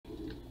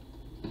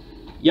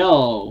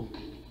Yo,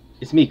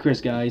 it's me, Chris,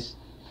 guys.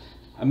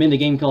 I'm in the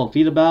game called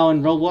Venomancer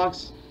in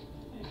Roblox.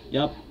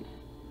 Yup.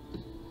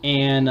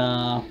 And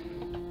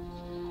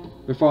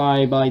before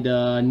I buy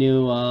the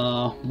new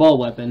ball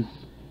weapon,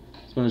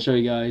 I just want to show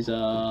you guys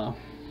the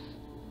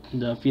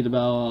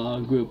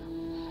Venomancer group.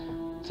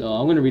 So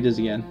I'm gonna read this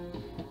again.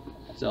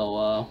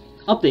 So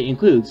update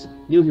includes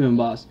new human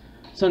boss,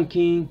 Sun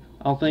King,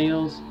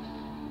 Altheos,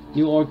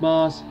 new orc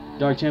boss,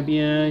 Dark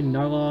Champion,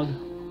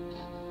 Narlog.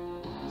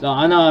 So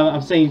I know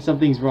I'm saying some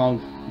things wrong,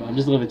 but I'm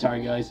just a little bit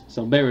tired, guys,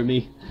 so bear with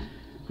me.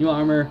 New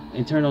armor,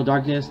 Internal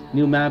Darkness,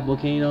 new map,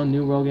 Volcano,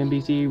 new rogue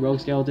NPC, rogue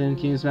skeleton,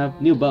 King's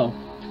map, new bow.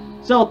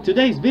 So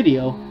today's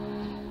video,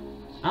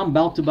 I'm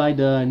about to buy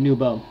the new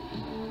bow.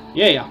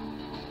 Yeah.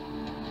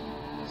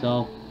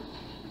 So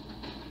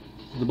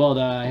the bow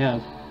that I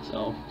have.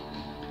 So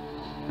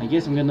I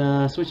guess I'm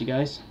gonna switch it,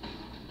 guys.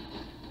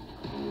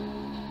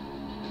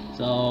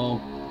 So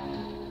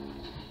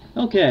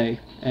okay,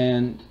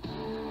 and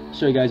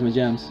show you guys my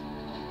gems.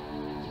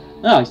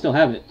 Oh, I still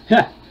have it.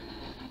 Ha!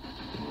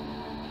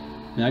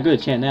 Now I go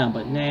to chat now,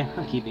 but nah,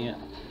 I'm keeping it.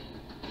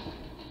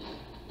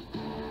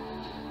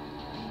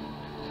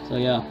 So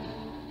yeah.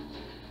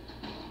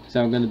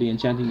 So I'm gonna be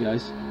enchanting,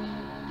 guys.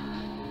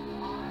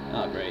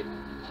 Oh great.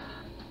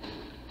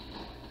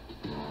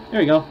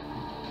 There we go.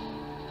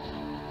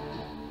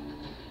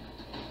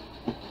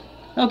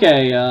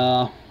 Okay,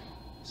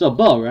 so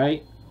bow,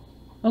 right?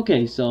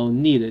 Okay, so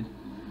needed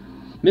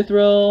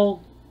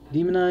Mithril,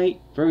 Demonite,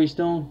 Furry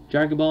Stone,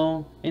 Dragon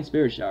Ball, and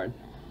Spirit Shard.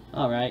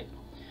 Alright.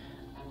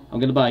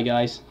 I'm gonna buy,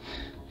 guys.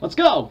 Let's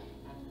go!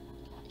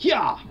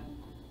 Yeah!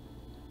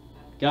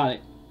 Got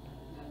it.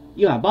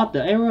 Yeah, I bought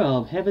the Era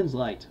of Heaven's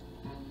Light.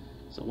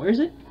 So where is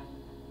it?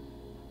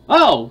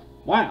 Oh!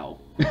 Wow!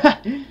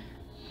 Can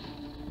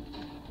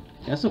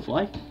I still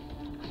fly?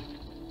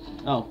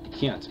 Oh,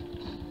 can't.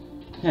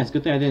 Yeah, it's a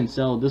good thing I didn't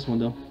sell this one,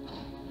 though.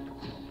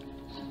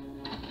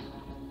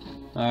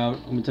 Alright,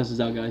 let me test this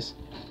out, guys.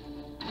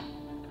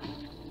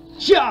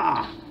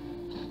 Yeah!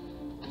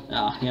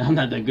 Ah, yeah, I'm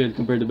not that good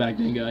compared to back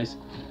then, guys.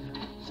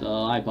 So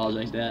I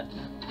apologize for that.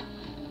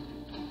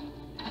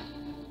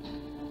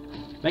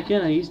 Back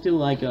then I used to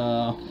like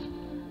oh,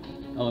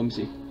 let me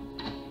see.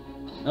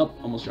 Nope,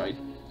 almost tried.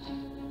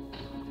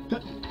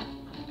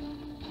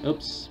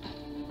 Oops.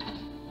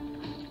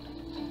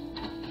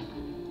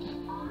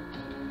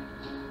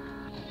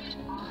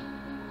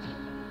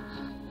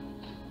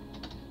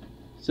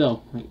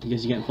 So, I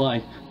guess you can't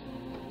fly.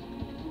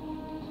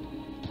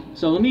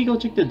 So let me go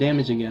check the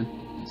damage again.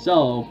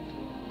 So,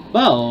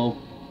 bow.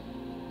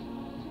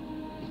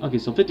 Okay,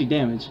 so 50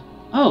 damage.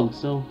 Oh,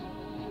 so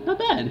not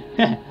bad.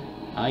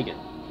 I like it.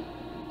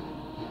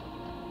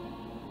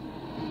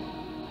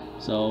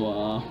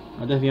 So I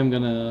definitely am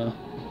gonna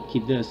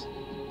keep this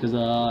because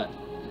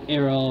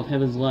Arrow of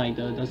Heaven's Light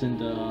doesn't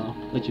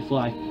let you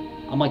fly.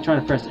 I'm like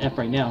trying to press F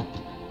right now,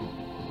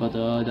 but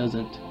it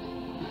doesn't.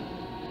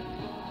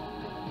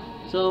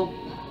 So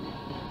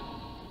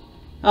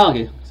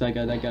okay, so I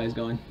got that guy's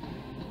going.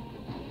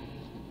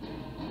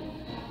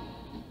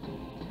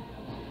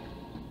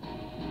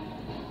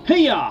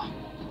 Hey-ya!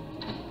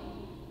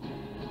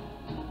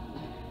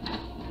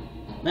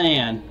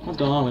 Man, what's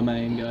going on with my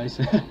aim, guys?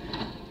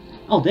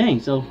 Oh dang,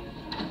 so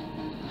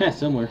yeah,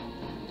 somewhere.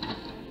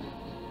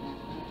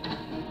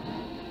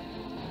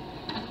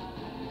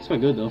 It's quite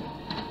good though.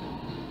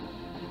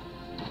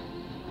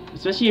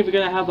 Especially if you're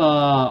gonna have a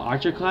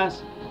archer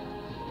class.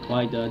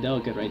 Quite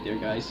delicate right there,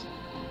 guys.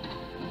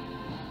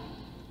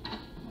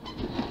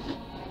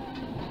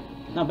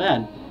 Not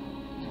bad.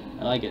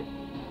 I like it.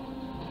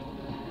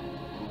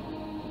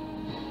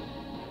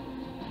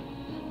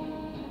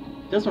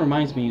 This one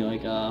reminds me,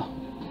 like,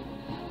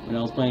 when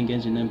I was playing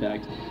Genshin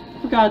Impact.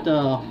 I forgot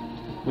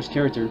which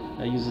character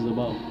that uses the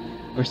bow,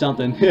 or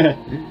something.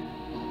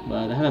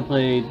 But I haven't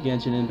played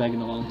Genshin Impact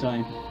in a long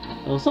time.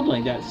 So something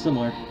like that,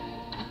 similar.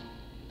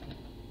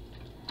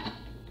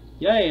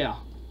 Yeah.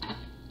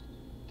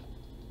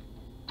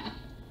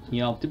 You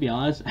know, to be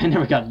honest, I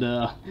never got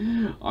the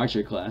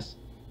archer class.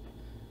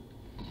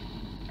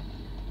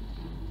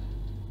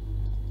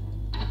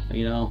 But,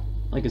 you know,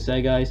 like I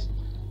said, guys,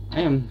 I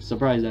am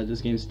surprised that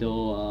this game's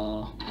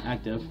still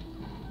active,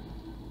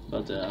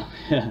 but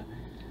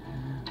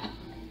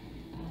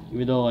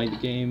even though like the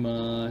game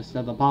it's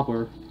not that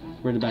popular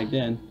compared to back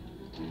then,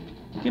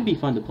 it can be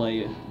fun to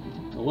play.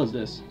 What was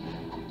this?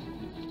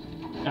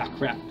 Ah,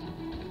 crap!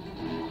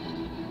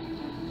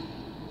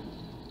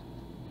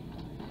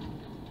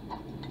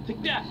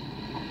 Take that!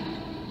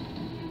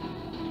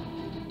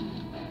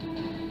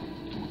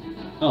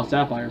 Oh,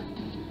 Sapphire.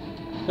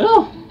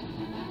 Oh!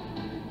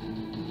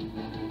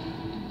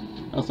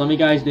 Well, some of you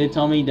guys did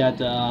tell me that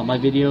my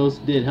videos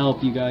did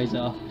help you guys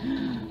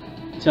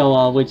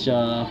tell which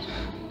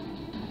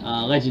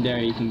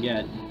legendary you can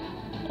get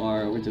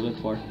or what to look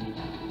for.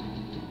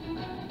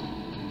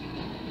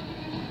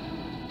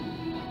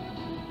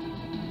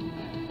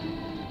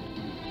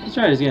 Let's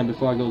try this again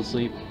before I go to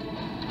sleep.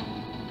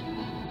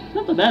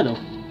 Not that bad though.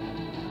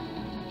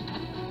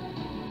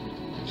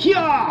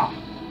 Yeah!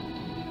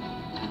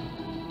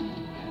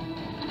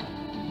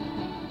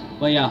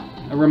 But yeah,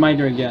 a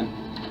reminder again.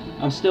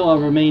 I'm still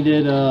remained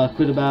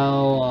quit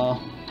about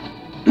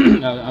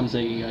I'm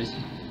saying, guys.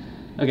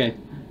 Okay,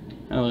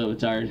 I'm a little bit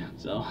tired,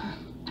 so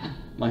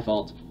my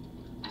fault.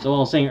 So what I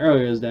was saying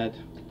earlier is that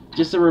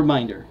just a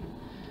reminder.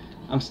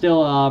 I'm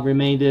still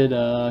remained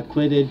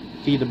quitted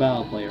Feed the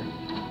Battle player.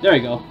 There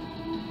you go.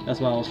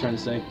 That's what I was trying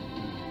to say.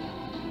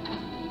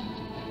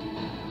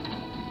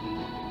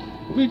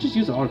 We just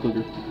use the auto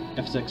clicker.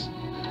 F6.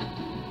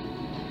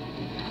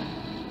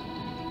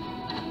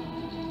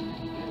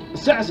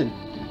 Assassin!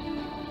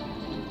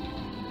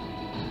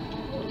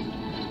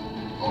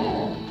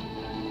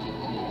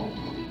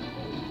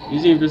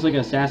 Usually if there's like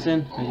an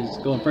assassin, I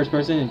just go in first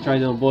person and try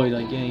to avoid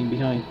like getting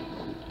behind.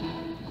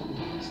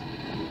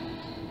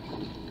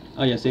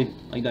 Oh yeah, see?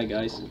 Like that,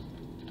 guys.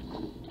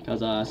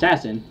 Because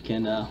assassin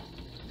can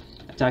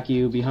attack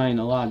you behind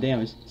a lot of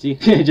damage. See?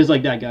 Just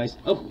like that, guys.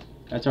 Oh,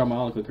 that's my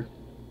auto clicker.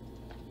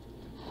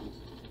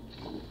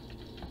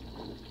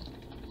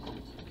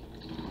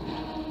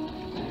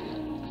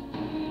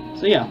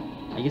 So yeah,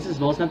 I guess this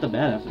bow's not that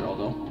bad after all,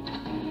 though.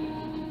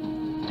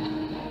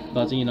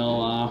 But you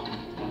know,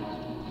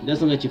 it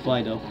doesn't let you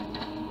fly though.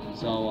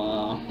 So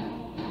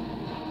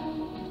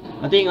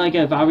I think like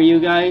if I were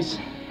you guys,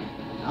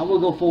 I would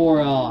go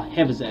for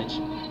Heaven's Edge,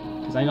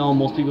 because I know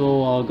most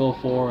people go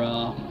for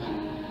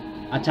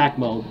attack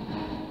mode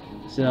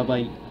instead of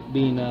like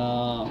being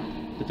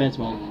defense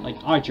mode, like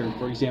Archer,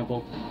 for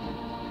example.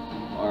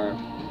 Or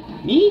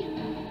me,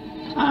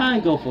 I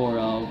go for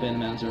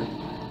Venomancer.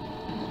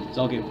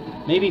 So okay,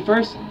 maybe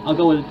first I'll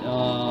go with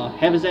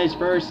Heaven's Edge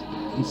first,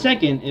 and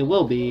second it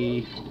will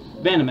be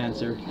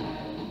Venomancer,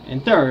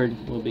 and third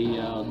will be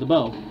the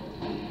bow.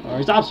 Or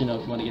it's optional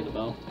if you want to get the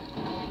bow.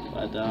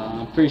 But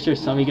I'm pretty sure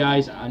some of you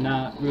guys are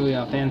not really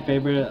a fan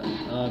favorite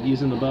of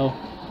using the bow,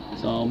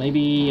 so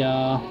maybe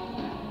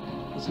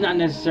it's not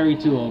necessary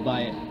to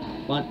buy it.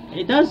 But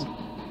it does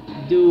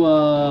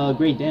do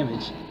great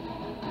damage.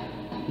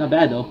 Not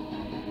bad though.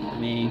 I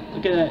mean,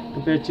 look at that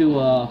compared to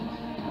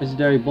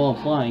Legendary Ball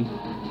of Flying.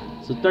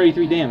 So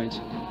 33 damage.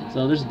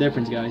 So there's a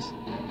difference, guys.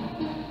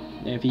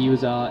 And if you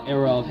use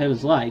Arrow of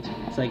Heaven's Light,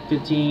 it's like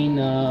 17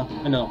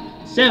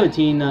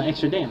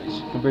 extra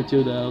damage compared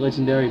to the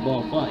Legendary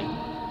Ball of Flying.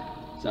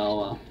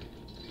 So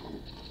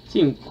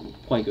seems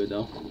quite good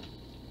though.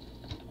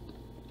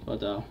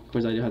 But of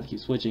course I do have to keep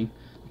switching.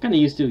 I'm kind of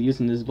used to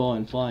using this ball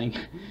and flying.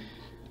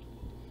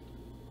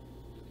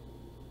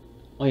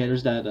 Oh yeah,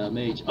 there's that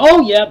mage.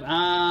 Oh yep,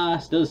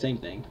 still the same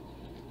thing.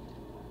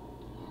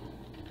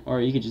 Or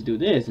you could just do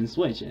this and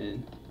switch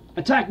and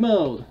attack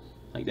mode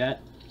like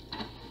that.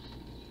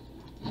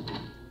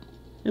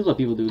 This is what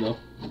people do though.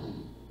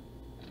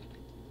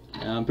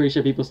 I'm pretty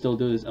sure people still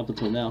do this up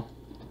until now.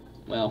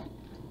 Well,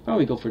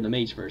 probably go for the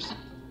mage first,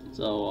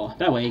 so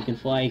that way you can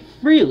fly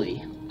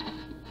freely.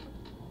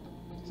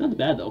 It's not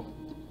bad though.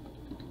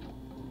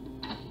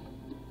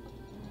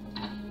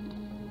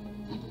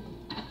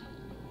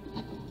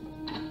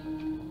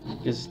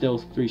 Guess it's still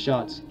 3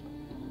 shots.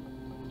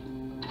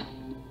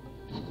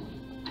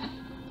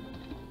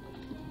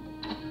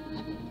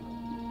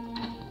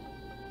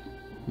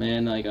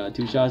 Man, like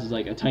 2 shots is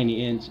like a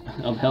tiny inch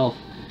of health.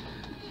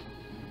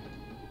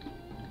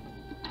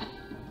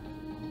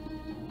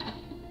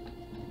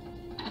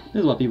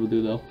 This is what people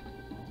do though.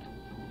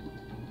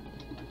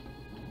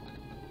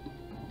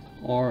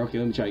 Or okay,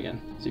 let me try again.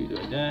 So you do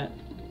like that.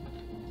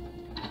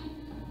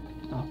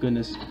 Oh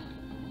goodness.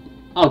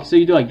 Oh, so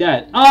you do like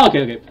that. Oh,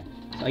 okay, okay.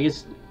 So I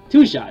guess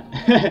 2 shot.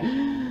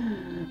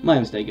 My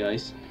mistake,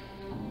 guys.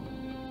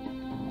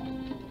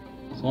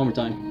 So one more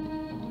time.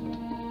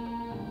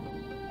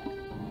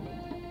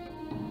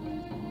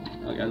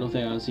 Okay, I don't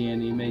think I'll see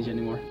any mage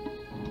anymore.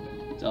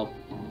 So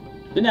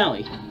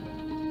finale.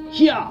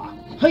 Hiya!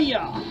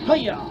 Hiya!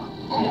 Hiya!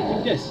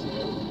 Like this.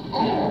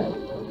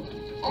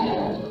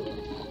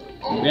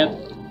 Yep.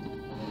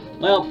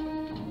 Well,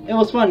 it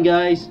was fun,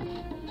 guys,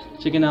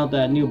 checking out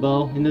that new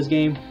bow in this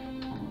game.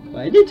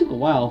 But it did take a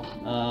while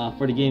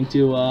for the game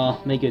to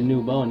make a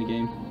new bow in the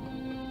game.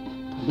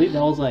 I believe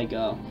that was like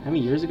how many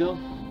years ago?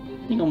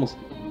 I think almost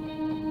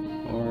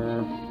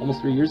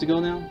 3 years ago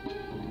now.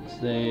 So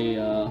they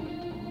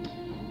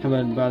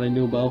haven't bought a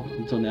new bow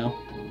until now.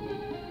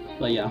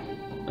 But yeah,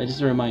 but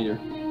just a reminder.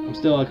 I'm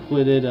still a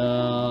completed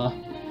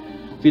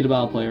Feed the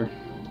Battle player.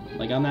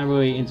 Like, I'm not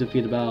really into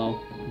Feed the Battle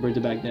compared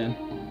to back then.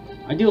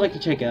 I do like to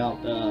check it out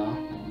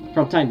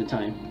from time to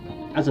time.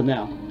 As of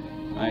now,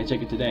 I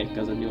check it today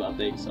because of a new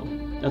update, so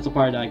that's the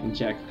part that I can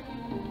check.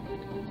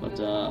 But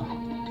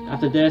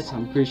after this,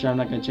 I'm pretty sure I'm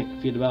not going to check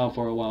Feed the Battle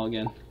for a while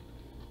again.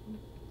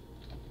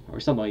 Or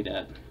something like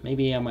that.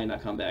 Maybe I might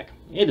not come back.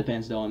 It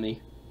depends though on me.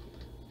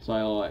 So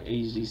I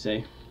usually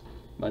say.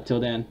 But till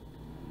then,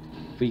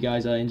 if you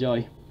guys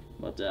enjoy.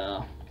 But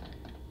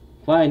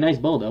quite a nice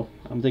bow though.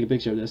 I'm gonna take a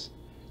picture of this.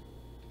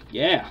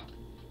 Yeah!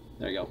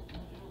 There you go.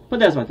 But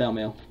that's my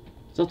thumbnail.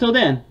 So till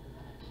then,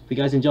 if you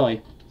guys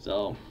enjoy.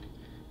 So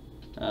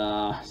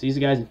see you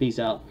guys and peace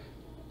out.